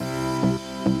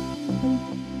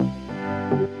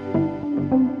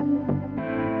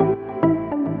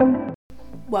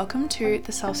Welcome to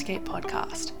the Selfscape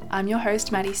podcast. I'm your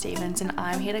host, Maddie Stevens, and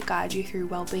I'm here to guide you through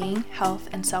well-being, health,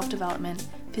 and self-development,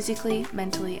 physically,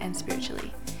 mentally, and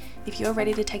spiritually. If you're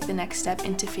ready to take the next step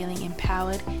into feeling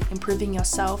empowered, improving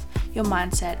yourself, your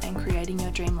mindset, and creating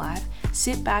your dream life,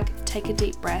 sit back, take a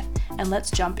deep breath, and let's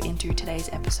jump into today's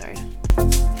episode.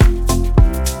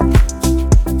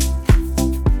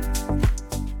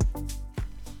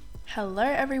 Hello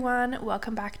everyone,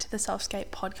 welcome back to the Selfscape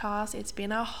podcast. It's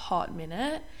been a hot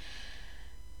minute,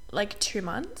 like 2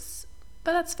 months,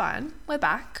 but that's fine. We're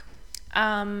back.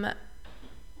 I'm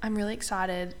really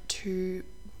excited to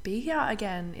be here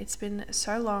again. It's been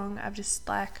so long. I've just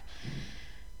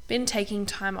been taking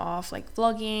time off,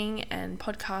 vlogging and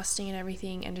podcasting and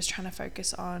everything, and just trying to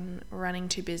focus on running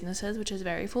 2 businesses, which is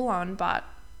very full on, but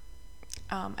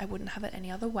I wouldn't have it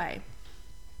any other way.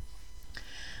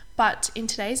 But in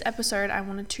today's episode, I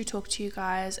wanted to talk to you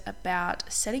guys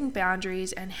about setting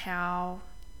boundaries and how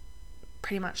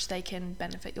pretty much they can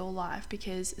benefit your life,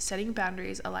 because setting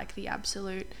boundaries are like the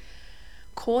absolute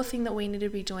core thing that we need to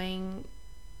be doing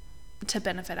to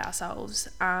benefit ourselves.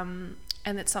 And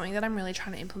it's something that I'm really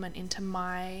trying to implement into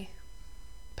my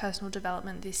personal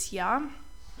development this year,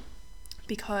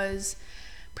 because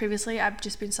previously I've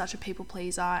just been such a people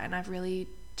pleaser, and I've really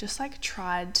just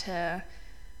tried to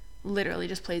literally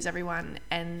just please everyone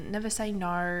and never say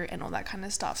no and all that kind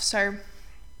of stuff. So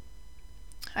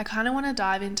I kind of want to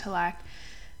dive into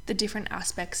the different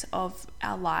aspects of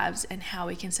our lives and how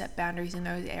we can set boundaries in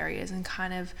those areas, and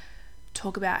kind of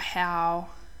talk about how,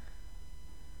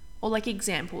 or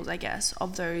examples, I guess,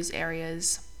 of those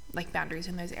areas, boundaries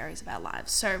in those areas of our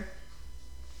lives. So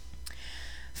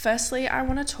firstly, I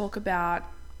want to talk about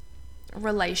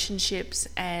relationships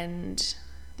and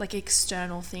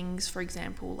external things, for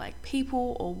example,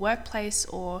 people or workplace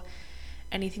or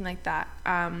anything like that.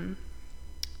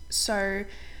 So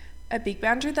a big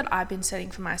boundary that I've been setting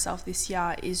for myself this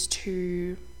year is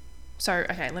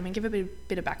let me give a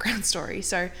bit of background story.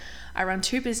 So I run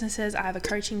 2 businesses. I have a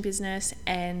coaching business,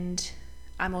 and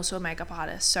I'm also a makeup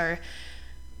artist. So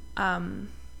I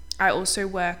also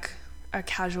work a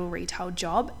casual retail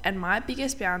job, and my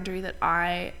biggest boundary that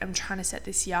I am trying to set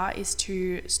this year is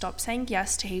to stop saying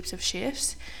yes to heaps of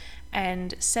shifts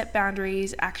and set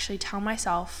boundaries. Actually tell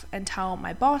myself and tell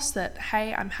my boss that,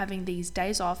 hey, I'm having these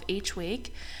days off each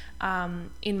week.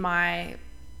 In my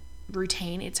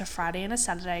routine, it's a Friday and a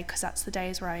Saturday, because that's the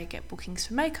days where I get bookings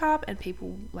for makeup, and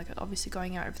people are obviously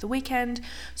going out over the weekend,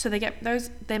 so they get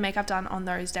their makeup done on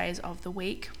those days of the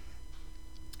week.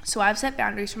 So I've set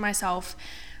boundaries for myself,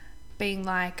 being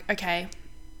okay,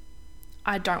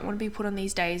 I don't want to be put on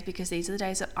these days, because these are the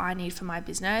days that I need for my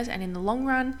business, and in the long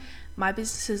run, my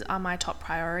businesses are my top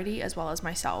priority as well as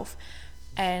myself.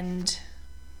 And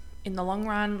in the long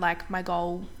run, my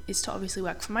goal is to obviously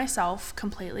work for myself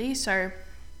completely. So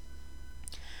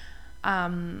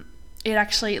it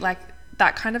actually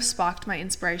that kind of sparked my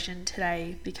inspiration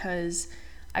today, because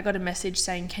I got a message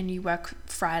saying, can you work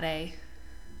Friday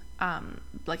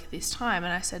this time?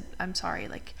 And I said, I'm sorry.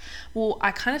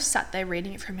 I kind of sat there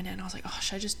reading it for a minute, and I was like, oh,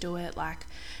 should I just do it?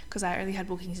 Because I only had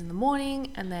bookings in the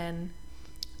morning, and then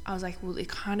I was like, well, it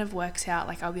kind of works out,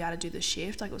 I'll be able to do the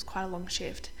shift. It was quite a long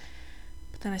shift.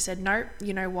 But then I said, no,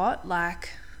 you know what?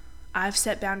 I've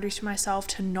set boundaries for myself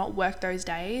to not work those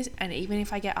days, and even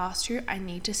if I get asked to, I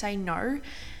need to say no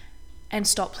and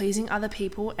stop pleasing other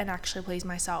people and actually please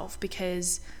myself,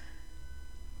 because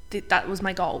that was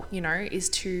my goal, is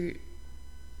to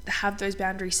have those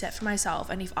boundaries set for myself.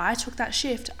 And if I took that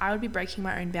shift, I would be breaking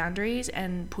my own boundaries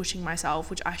and pushing myself,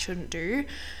 which I shouldn't do.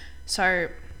 So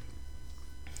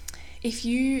if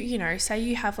you say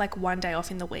you have 1 day off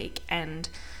in the week, and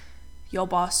your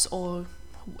boss or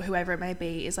whoever it may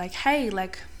be is hey,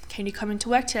 can you come into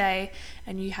work today,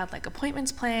 and you had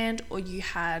appointments planned, or you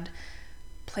had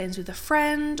plans with a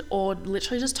friend, or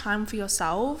literally just time for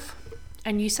yourself,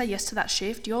 and you say yes to that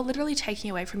shift, you're literally taking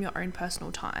away from your own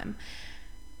personal time,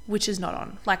 which is not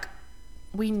on.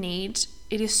 It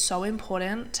is so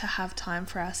important to have time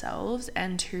for ourselves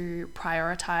and to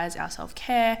prioritize our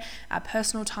self-care, our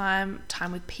personal time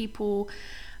with people,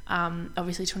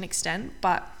 obviously to an extent,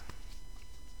 but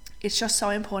it's just so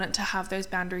important to have those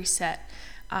boundaries set.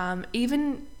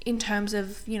 Even in terms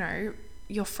of,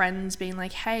 your friends being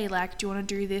hey, do you want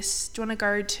to do this? Do you want to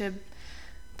go to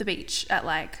the beach at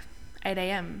 8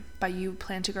 a.m, but you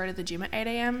plan to go to the gym at 8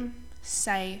 a.m,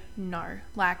 say no.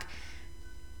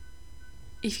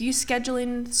 If you schedule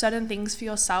in certain things for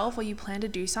yourself, or you plan to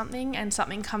do something and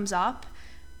something comes up,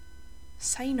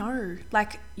 say no.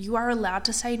 You are allowed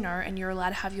to say no, and you're allowed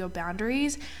to have your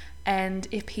boundaries. And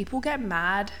if people get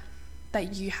mad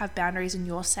that you have boundaries and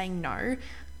you're saying no,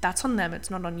 that's on them, it's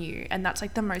not on you. And that's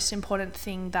like the most important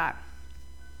thing that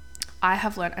I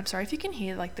have learned. I'm sorry if you can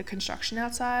hear like the construction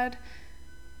outside.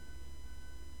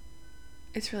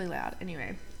 It's really loud.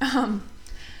 Anyway.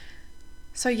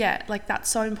 So yeah, like that's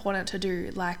so important to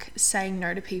do, like saying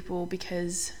no to people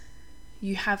because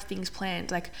you have things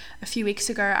planned. Like a few weeks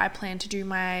ago, I planned to do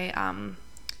my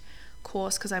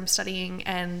course because I'm studying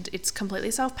and it's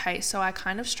completely self-paced. So I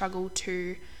kind of struggle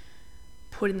to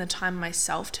put in the time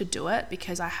myself to do it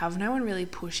because I have no one really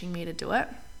pushing me to do it.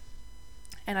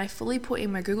 And I fully put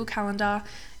in my Google Calendar.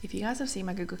 If you guys have seen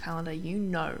my Google Calendar, you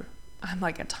know I'm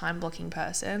like a time blocking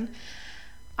person.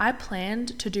 I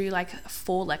planned to do like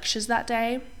 4 lectures that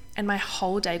day and my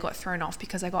whole day got thrown off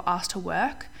because I got asked to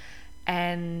work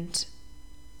and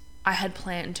I had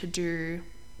planned to do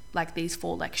like these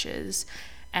 4 lectures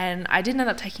and I didn't end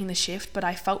up taking the shift, but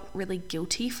I felt really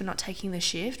guilty for not taking the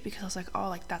shift because I was like, oh,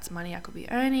 like that's money I could be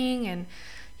earning and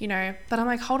you know, but I'm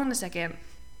like, hold on a second.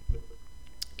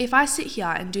 If I sit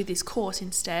here and do this course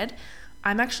instead,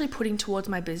 I'm actually putting towards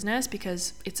my business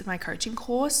because it's my coaching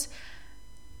course.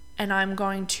 And I'm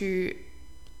going to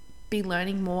be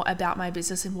learning more about my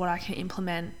business and what I can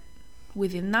implement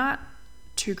within that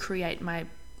to create my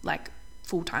like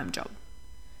full-time job.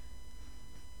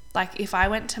 Like if I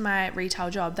went to my retail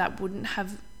job, that wouldn't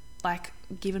have like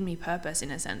given me purpose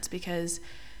in a sense because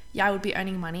yeah, I would be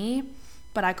earning money,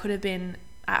 but I could have been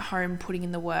at home putting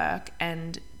in the work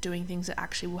and doing things that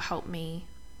actually will help me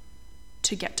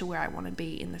to get to where I want to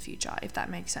be in the future, if that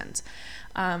makes sense.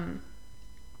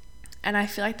 And I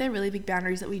feel like they're really big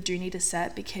boundaries that we do need to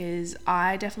set because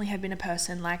I definitely have been a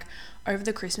person like over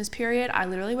the Christmas period, I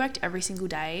literally worked every single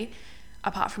day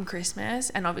apart from Christmas.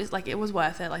 And obviously like it was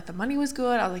worth it. Like the money was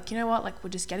good. I was like, you know what, like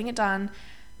we're just getting it done.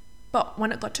 But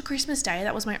when it got to Christmas Day,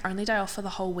 that was my only day off for the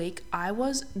whole week. I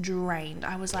was drained.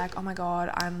 I was like, oh my God,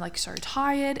 I'm like so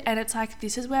tired. And it's like,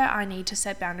 this is where I need to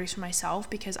set boundaries for myself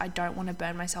because I don't want to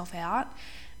burn myself out.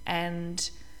 And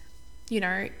you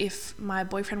know, if my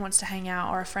boyfriend wants to hang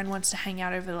out or a friend wants to hang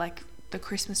out over like the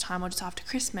Christmas time or just after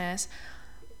Christmas,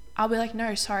 I'll be like,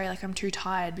 no, sorry, like I'm too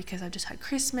tired because I've just had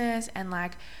Christmas and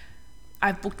like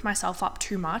I've booked myself up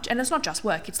too much. And it's not just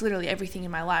work, it's literally everything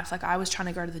in my life. Like I was trying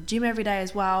to go to the gym every day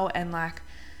as well and like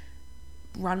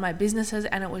run my businesses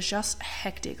and it was just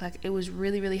hectic. Like it was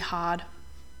really, really hard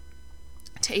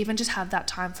to even just have that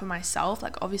time for myself.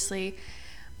 Like obviously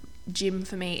gym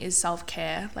for me is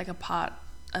self-care, like a part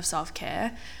of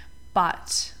self-care,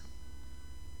 but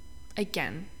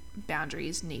again,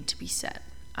 boundaries need to be set,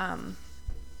 and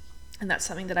that's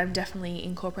something that I'm definitely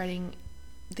incorporating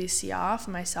this year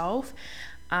for myself.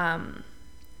 And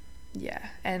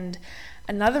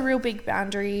another real big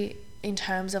boundary in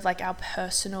terms of like our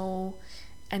personal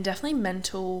and definitely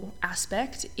mental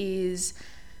aspect is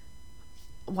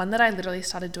one that I literally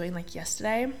started doing like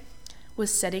yesterday, was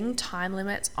setting time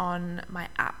limits on my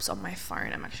apps on my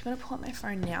phone. I'm actually going to pull up my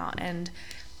phone now and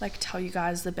like tell you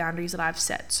guys the boundaries that I've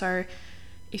set. So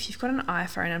if you've got an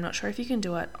iPhone, I'm not sure if you can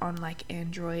do it on like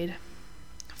Android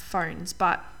phones,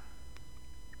 but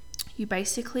you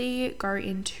basically go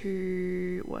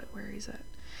into where is it?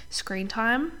 Screen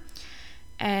time.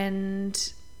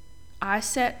 And I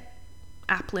set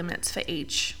app limits for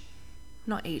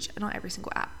not every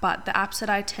single app, but the apps that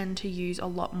I tend to use a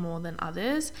lot more than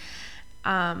others.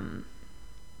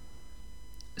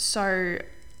 So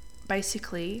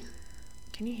basically,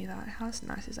 can you hear that? How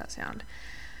nice does that sound?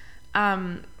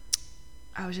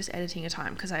 I was just editing a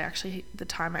time because the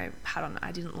time I had on it,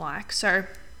 I didn't like. So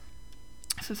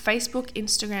for Facebook,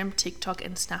 Instagram, TikTok,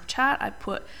 and Snapchat, I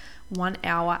put 1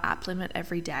 hour app limit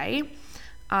every day.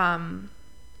 And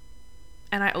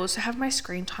I also have my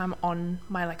screen time on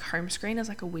my like home screen as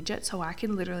like a widget, so I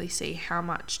can literally see how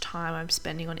much time I'm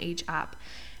spending on each app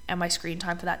and my screen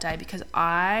time for that day, because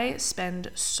I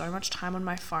spend so much time on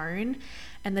my phone,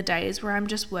 and the days where I'm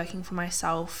just working for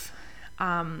myself,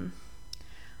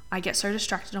 I get so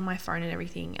distracted on my phone and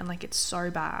everything, and like it's so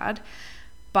bad.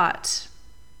 But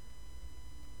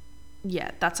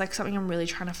yeah, that's like something I'm really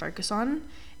trying to focus on,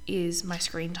 is my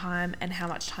screen time and how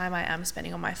much time I am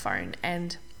spending on my phone.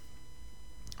 And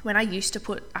when I used to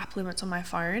put app limits on my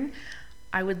phone,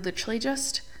 I would literally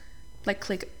just like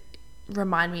click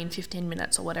remind me in 15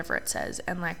 minutes or whatever it says,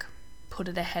 and like put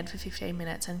it ahead for 15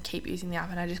 minutes and keep using the app,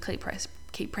 and I just keep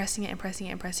pressing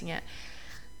it.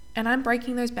 And I'm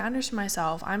breaking those boundaries for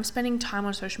myself. I'm spending time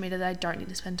on social media that I don't need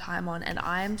to spend time on, and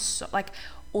I am so like,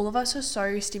 all of us are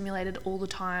so stimulated all the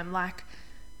time, like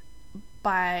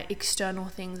by external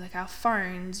things like our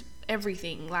phones,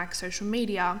 everything, like social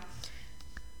media,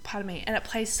 and it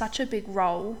plays such a big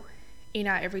role in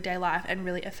our everyday life and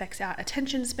really affects our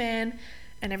attention span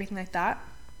and everything like that.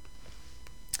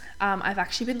 I've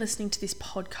actually been listening to this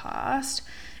podcast.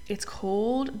 It's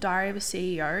called Diary of a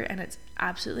CEO, and it's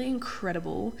absolutely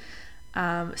incredible.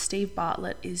 Steve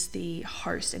Bartlett is the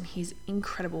host, and he's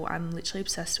incredible. I'm literally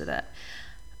obsessed with it.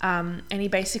 And he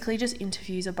basically just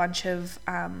interviews a bunch of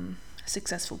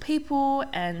successful people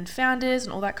and founders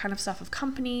and all that kind of stuff of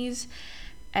companies,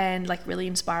 and like really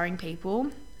inspiring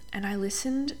people. And I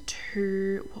listened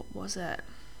to, what was it?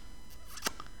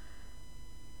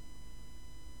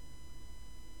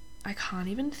 I can't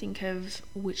even think of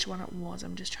which one it was.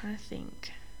 I'm just trying to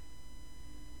think.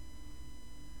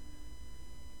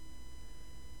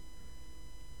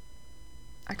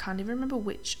 I can't even remember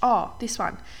which. Oh, this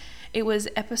one. It was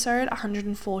episode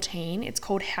 114. It's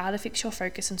called How to Fix Your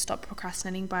Focus and Stop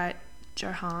Procrastinating by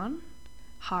Johan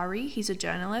Hari. He's a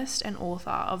journalist and author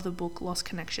of the book Lost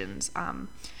Connections.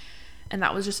 And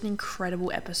that was just an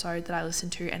incredible episode that I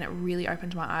listened to, and it really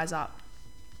opened my eyes up.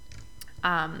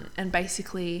 And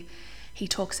basically he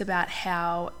talks about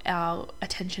how our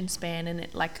attention span and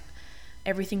it, like,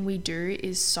 everything we do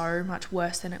is so much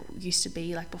worse than it used to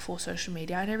be, like before social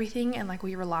media and everything, and like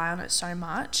we rely on it so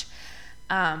much,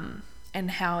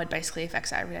 and how it basically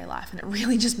affects our everyday life. And it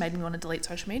really just made me want to delete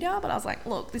social media, but I was like,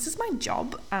 look, this is my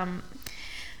job.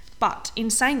 But in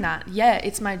saying that, yeah,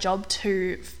 it's my job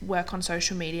to work on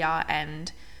social media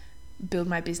and build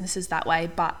my businesses that way.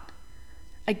 But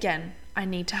again, I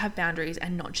need to have boundaries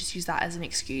and not just use that as an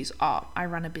excuse. Oh, I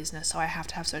run a business, so I have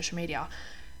to have social media.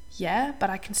 Yeah, but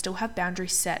I can still have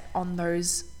boundaries set on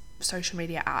those social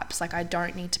media apps. Like, I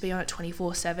don't need to be on it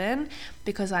 24/7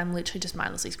 because I'm literally just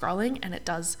mindlessly scrolling, and it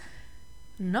does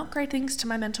not great things to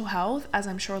my mental health, as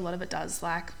I'm sure a lot of it does.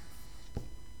 Like,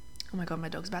 oh my God, my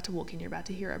dog's about to walk in. You're about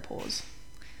to hear her pause.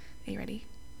 Are you ready?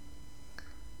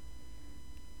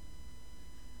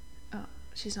 Oh,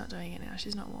 she's not doing it now.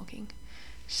 She's not walking.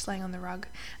 She's laying on the rug.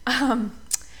 I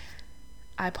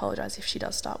apologize if she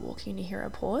does start walking and you hear her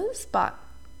pause, but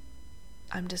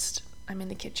I'm in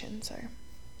the kitchen, so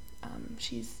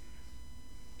she's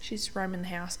roaming the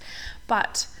house.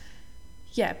 But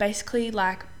yeah, basically,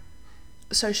 like,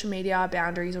 social media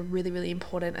boundaries are really, really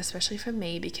important, especially for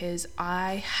me, because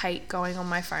I hate going on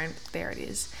my phone. There it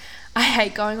is. I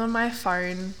hate going on my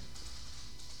phone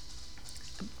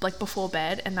like before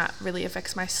bed, and that really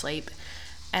affects my sleep.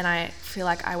 And I feel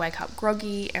like I wake up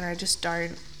groggy, and I just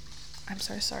don't. I'm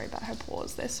so sorry about her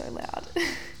paws. They're so loud.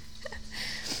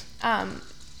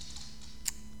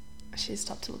 She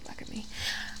stopped to look back at me.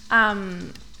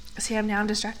 See, I'm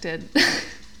distracted.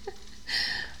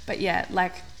 But yeah,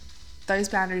 like, those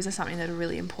boundaries are something that are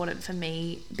really important for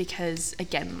me because,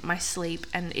 again, my sleep,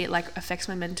 and it like affects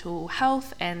my mental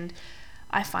health, and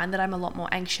I find that I'm a lot more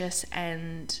anxious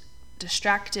and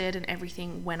distracted and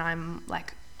everything when I'm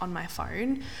like on my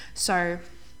phone. So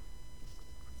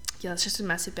yeah, that's just a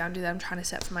massive boundary that I'm trying to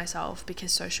set for myself,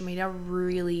 because social media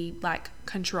really like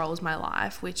controls my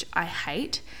life, which I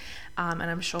hate. And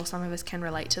I'm sure some of us can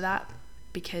relate to that,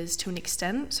 because to an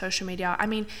extent, social media, I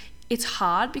mean, it's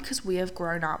hard because we have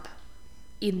grown up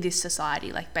in this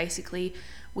society. Like, basically,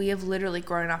 we have literally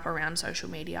grown up around social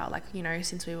media, like, you know,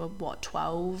 since we were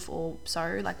 12 or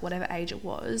so, like whatever age it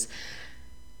was.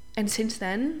 And since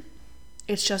then,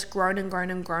 it's just grown and grown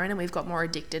and grown, and we've got more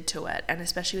addicted to it. And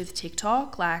especially with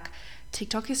TikTok, like,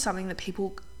 TikTok is something that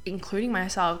people, including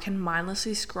myself, can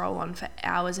mindlessly scroll on for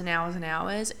hours and hours and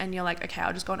hours, and you're like, okay,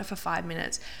 I'll just go on it for 5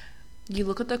 minutes. You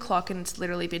look at the clock and it's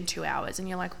literally been 2 hours, and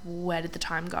you're like, where did the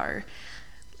time go?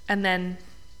 And then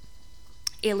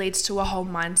it leads to a whole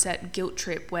mindset guilt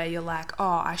trip where you're like,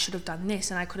 oh, I should have done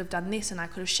this, and I could have done this, and I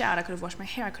could have showered, I could have washed my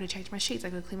hair, I could have changed my sheets, I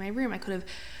could have cleaned my room, I could have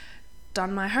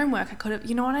done my homework, I could have,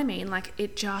 you know what I mean? Like,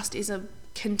 it just is a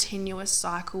continuous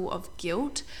cycle of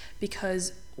guilt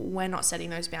because we're not setting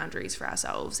those boundaries for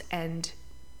ourselves. And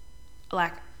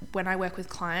like, when I work with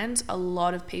clients, a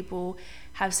lot of people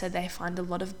have said they find a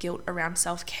lot of guilt around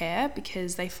self-care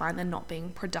because they find they're not being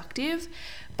productive.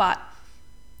 But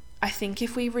I think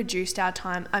if we reduced our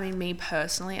time, I mean, me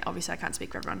personally, obviously I can't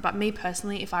speak for everyone, but me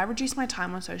personally, if I reduce my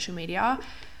time on social media,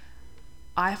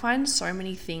 I find so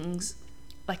many things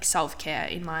like self-care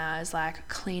in my eyes. Like,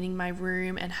 cleaning my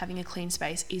room and having a clean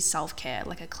space is self-care.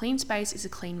 Like, a clean space is a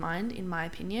clean mind, in my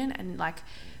opinion. And like,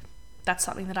 that's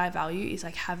something that I value, is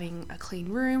like having a clean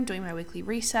room, doing my weekly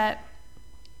reset,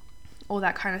 all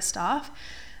that kind of stuff.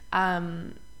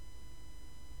 As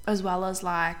well as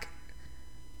like,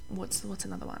 what's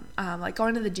another one? Like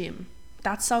going to the gym.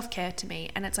 That's self-care to me.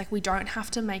 And it's like, we don't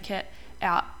have to make it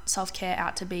self-care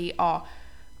out to be, oh,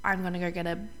 I'm going to go get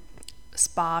a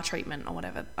spa treatment or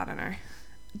whatever. I don't know.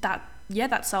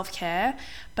 That's self-care,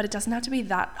 but it doesn't have to be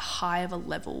that high of a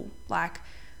level. Like,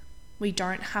 we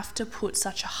don't have to put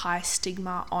such a high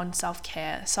stigma on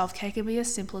self-care. Self-care can be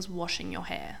as simple as washing your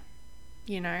hair,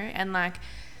 you know? And like,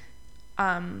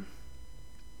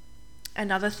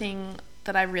 another thing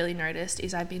that I really noticed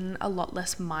is I've been a lot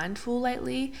less mindful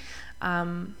lately.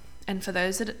 And for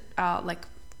those that are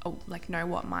like know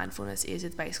what mindfulness is,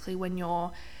 it's basically when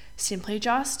you're simply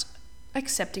just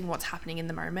accepting what's happening in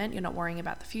the moment. You're not worrying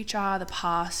about the future, the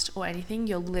past, or anything.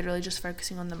 You're literally just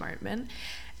focusing on the moment.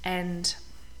 And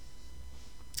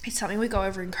it's something we go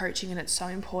over in coaching, and it's so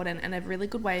important. And a really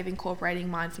good way of incorporating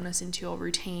mindfulness into your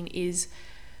routine is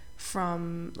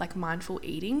from like mindful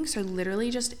eating. So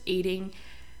literally just eating,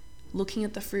 looking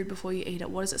at the food before you eat it.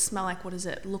 What does it smell like? What does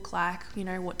it look like? You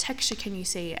know, what texture can you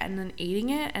see? And then eating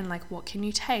it, and like, what can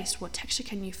you taste? What texture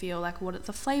can you feel? Like, what are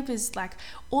the flavors like?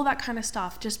 All that kind of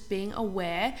stuff. Just being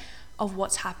aware of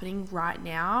what's happening right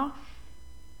now.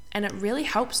 And it really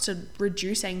helps to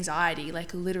reduce anxiety.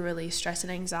 Like, literally, stress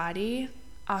and anxiety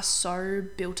are so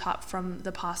built up from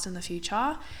the past and the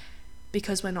future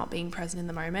because we're not being present in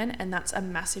the moment. And that's a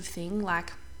massive thing.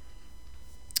 Like,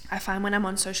 I find when I'm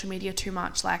on social media too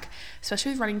much, like,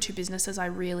 especially with running two businesses,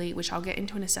 which I'll get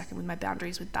into in a second with my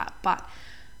boundaries with that, but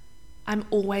I'm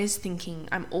always thinking,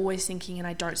 and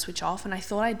I don't switch off. And I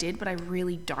thought I did, but I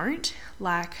really don't.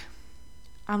 Like,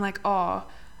 I'm like, oh,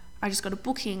 I just got a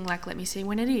booking, like, let me see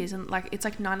when it is. And like, it's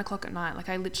like 9:00 at night. Like,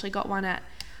 I literally got one at,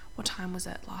 what time was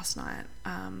it last night?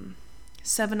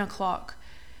 7:00.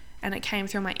 And it came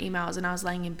through my emails, and I was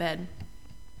laying in bed.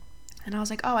 And I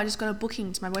was like, oh, I just got a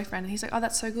booking to my boyfriend. And he's like, oh,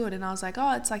 that's so good. And I was like,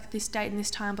 oh, it's like this date and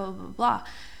this time, blah, blah, blah, blah.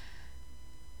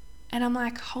 And I'm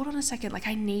like, hold on a second. Like,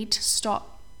 I need to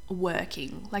stop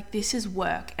working. Like, this is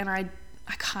work. And I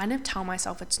kind of tell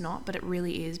myself it's not, but it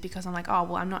really is, because I'm like, oh,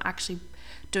 well, I'm not actually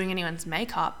doing anyone's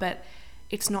makeup. But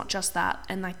it's not just that.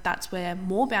 And like, that's where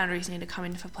more boundaries need to come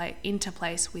into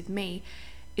place with me,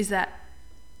 is that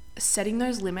setting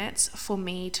those limits for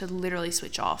me to literally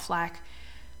switch off. Like,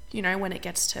 you know, when it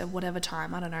gets to whatever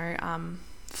time, I don't know,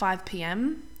 5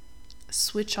 p.m,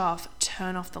 switch off,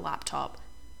 turn off the laptop,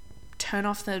 turn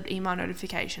off the email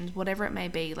notifications, whatever it may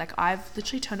be. Like, I've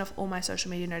literally turned off all my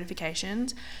social media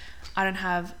notifications. I don't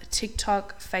have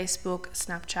TikTok, Facebook,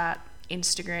 Snapchat,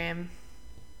 Instagram.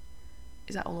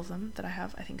 Is that all of them that I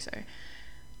have? I think so.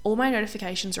 All my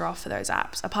notifications are off for those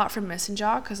apps, apart from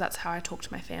Messenger, because that's how I talk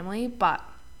to my family. But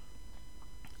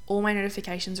all my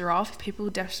notifications are off. If people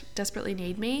desperately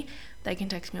need me, they can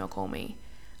text me or call me.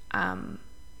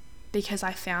 Because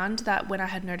I found that when I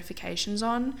had notifications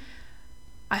on,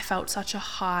 I felt such a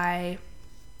high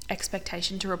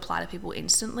expectation to reply to people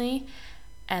instantly.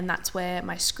 And that's where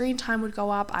my screen time would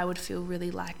go up. I would feel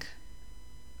really like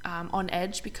on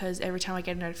edge, because every time I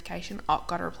get a notification, oh,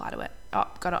 got to reply to it. Oh,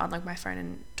 got to unlock my phone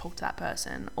and talk to that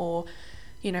person. Or,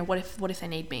 you know, what if they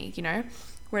need me, you know?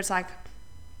 Where it's like,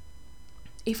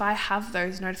 if I have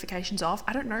those notifications off,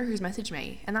 I don't know who's messaged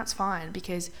me, and that's fine,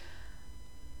 because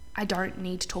I don't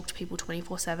need to talk to people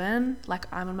 24/7. Like,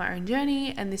 I'm on my own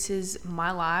journey, and this is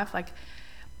my life. Like,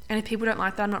 and if people don't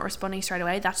like that I'm not responding straight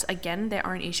away, that's, again, their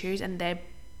own issues, and they're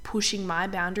pushing my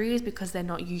boundaries because they're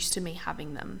not used to me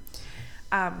having them.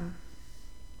 And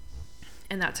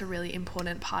that's a really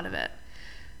important part of it.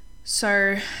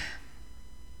 So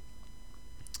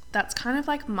that's kind of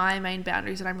like my main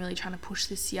boundaries that I'm really trying to push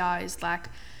this year, is like,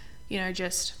 you know,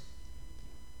 just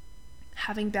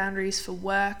having boundaries for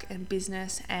work and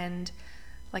business and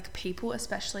like people,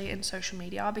 especially in social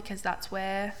media, because that's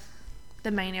where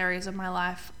the main areas of my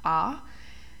life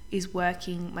is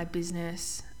working, my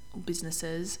business,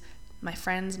 businesses, my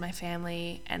friends, my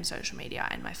family, and social media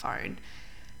and my phone.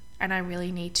 And I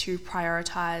really need to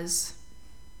prioritize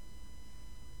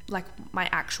like my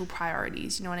actual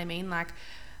priorities, you know what I mean? Like,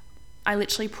 I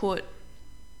literally put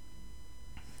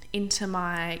into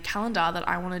my calendar that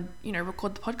I want to, you know,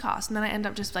 record the podcast, and then I end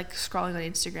up just like scrolling on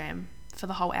Instagram for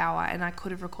the whole hour, and I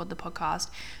could have recorded the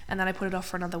podcast, and then I put it off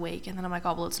for another week, and then I'm like,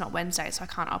 oh, well, it's not Wednesday, so I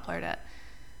can't upload it.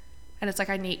 And it's like,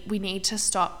 we need to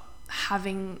stop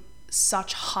having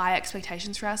such high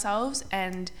expectations for ourselves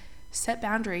and set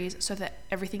boundaries so that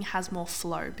everything has more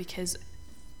flow. Because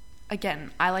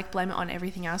again, I like blame it on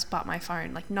everything else but my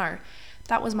phone. Like, no,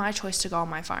 that was my choice to go on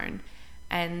my phone,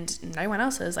 and no one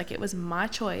else's. Like, it was my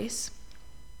choice,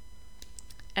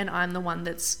 and I'm the one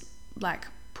that's like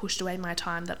pushed away my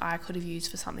time that I could have used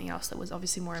for something else that was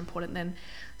obviously more important than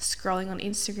scrolling on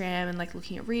Instagram and like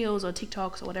looking at reels or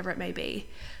TikToks or whatever it may be.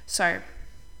 So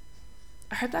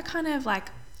I hope that kind of like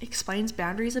explains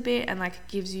boundaries a bit and like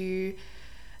gives you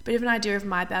a bit of an idea of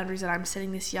my boundaries that I'm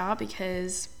setting this year,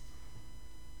 because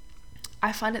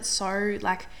I find it so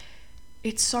like,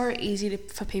 it's so easy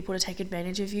for people to take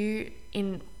advantage of you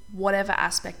in whatever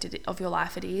aspect of your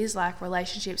life it is, like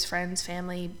relationships, friends,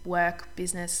 family, work,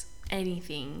 business,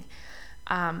 anything.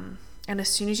 And as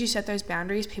soon as you set those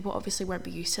boundaries, people obviously won't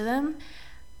be used to them.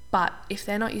 But if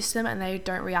they're not used to them and they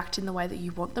don't react in the way that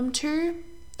you want them to,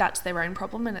 that's their own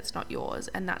problem and it's not yours.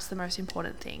 And that's the most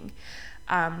important thing.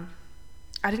 I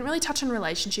didn't really touch on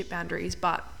relationship boundaries,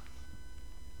 but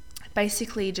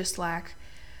basically just like,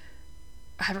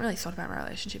 I haven't really thought about my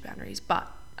relationship boundaries, but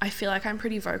I feel like I'm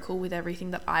pretty vocal with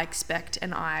everything that I expect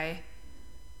and I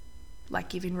like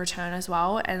give in return as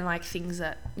well, and like things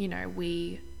that, you know,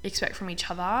 we expect from each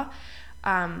other,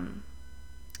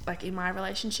 like in my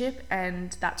relationship.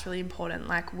 And that's really important.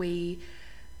 Like, we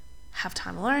have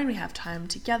time alone, we have time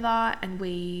together, and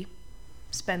we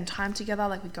spend time together.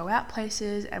 Like, we go out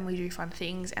places and we do fun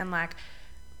things, and like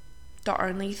the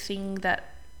only thing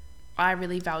that I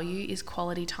really value is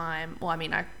quality time. Well, I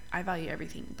mean, I value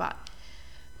everything, but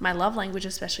my love language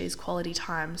especially is quality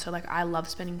time. So like, I love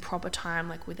spending proper time,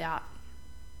 like without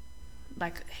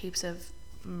like heaps of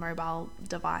mobile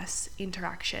device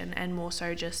interaction, and more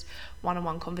so just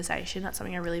one-on-one conversation. That's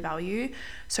something I really value.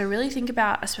 So really think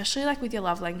about, especially like with your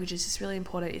love languages, it's really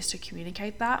important is to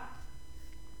communicate that,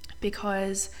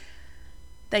 because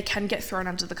they can get thrown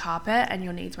under the carpet and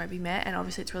your needs won't be met. And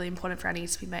obviously it's really important for our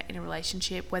needs to be met in a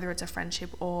relationship, whether it's a friendship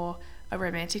or a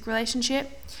romantic relationship,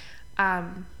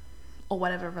 or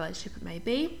whatever relationship it may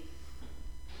be.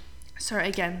 So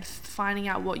again, finding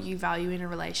out what you value in a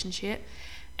relationship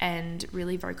and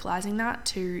really vocalizing that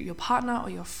to your partner or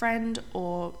your friend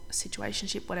or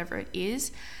situationship, whatever it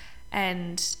is.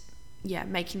 And yeah,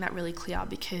 making that really clear,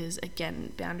 because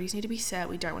again, boundaries need to be set.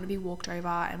 We don't want to be walked over,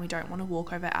 and we don't want to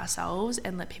walk over ourselves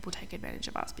and let people take advantage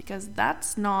of us, because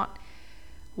that's not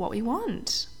what we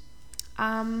want.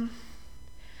 But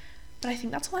I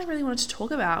think that's all I really wanted to talk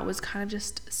about, was kind of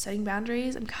just setting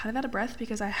boundaries. I'm kind of out of breath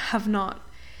because I have not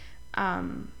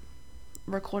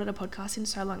recorded a podcast in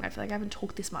so long. I feel like I haven't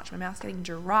talked this much. My mouth's getting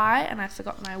dry and I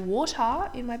forgot my water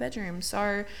in my bedroom.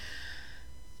 So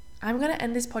I'm going to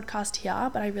end this podcast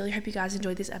here, but I really hope you guys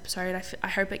enjoyed this episode. I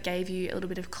hope it gave you a little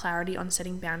bit of clarity on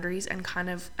setting boundaries and kind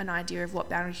of an idea of what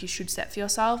boundaries you should set for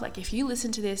yourself. Like, if you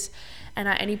listen to this and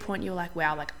at any point you're like,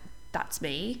 wow, like that's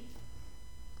me,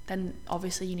 then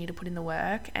obviously you need to put in the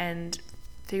work and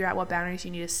figure out what boundaries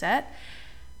you need to set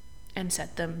and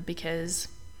set them, because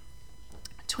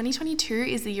 2022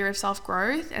 is the year of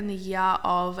self-growth and the year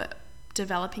of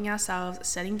developing ourselves,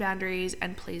 setting boundaries,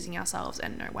 and pleasing ourselves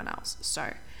and no one else.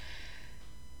 So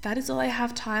that is all I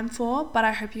have time for, but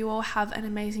I hope you all have an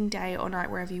amazing day or night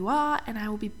wherever you are, and I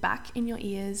will be back in your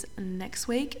ears next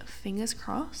week. Fingers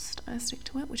crossed I stick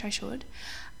to it, which I should.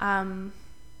 And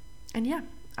yeah,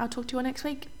 I'll talk to you all next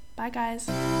week. Bye guys.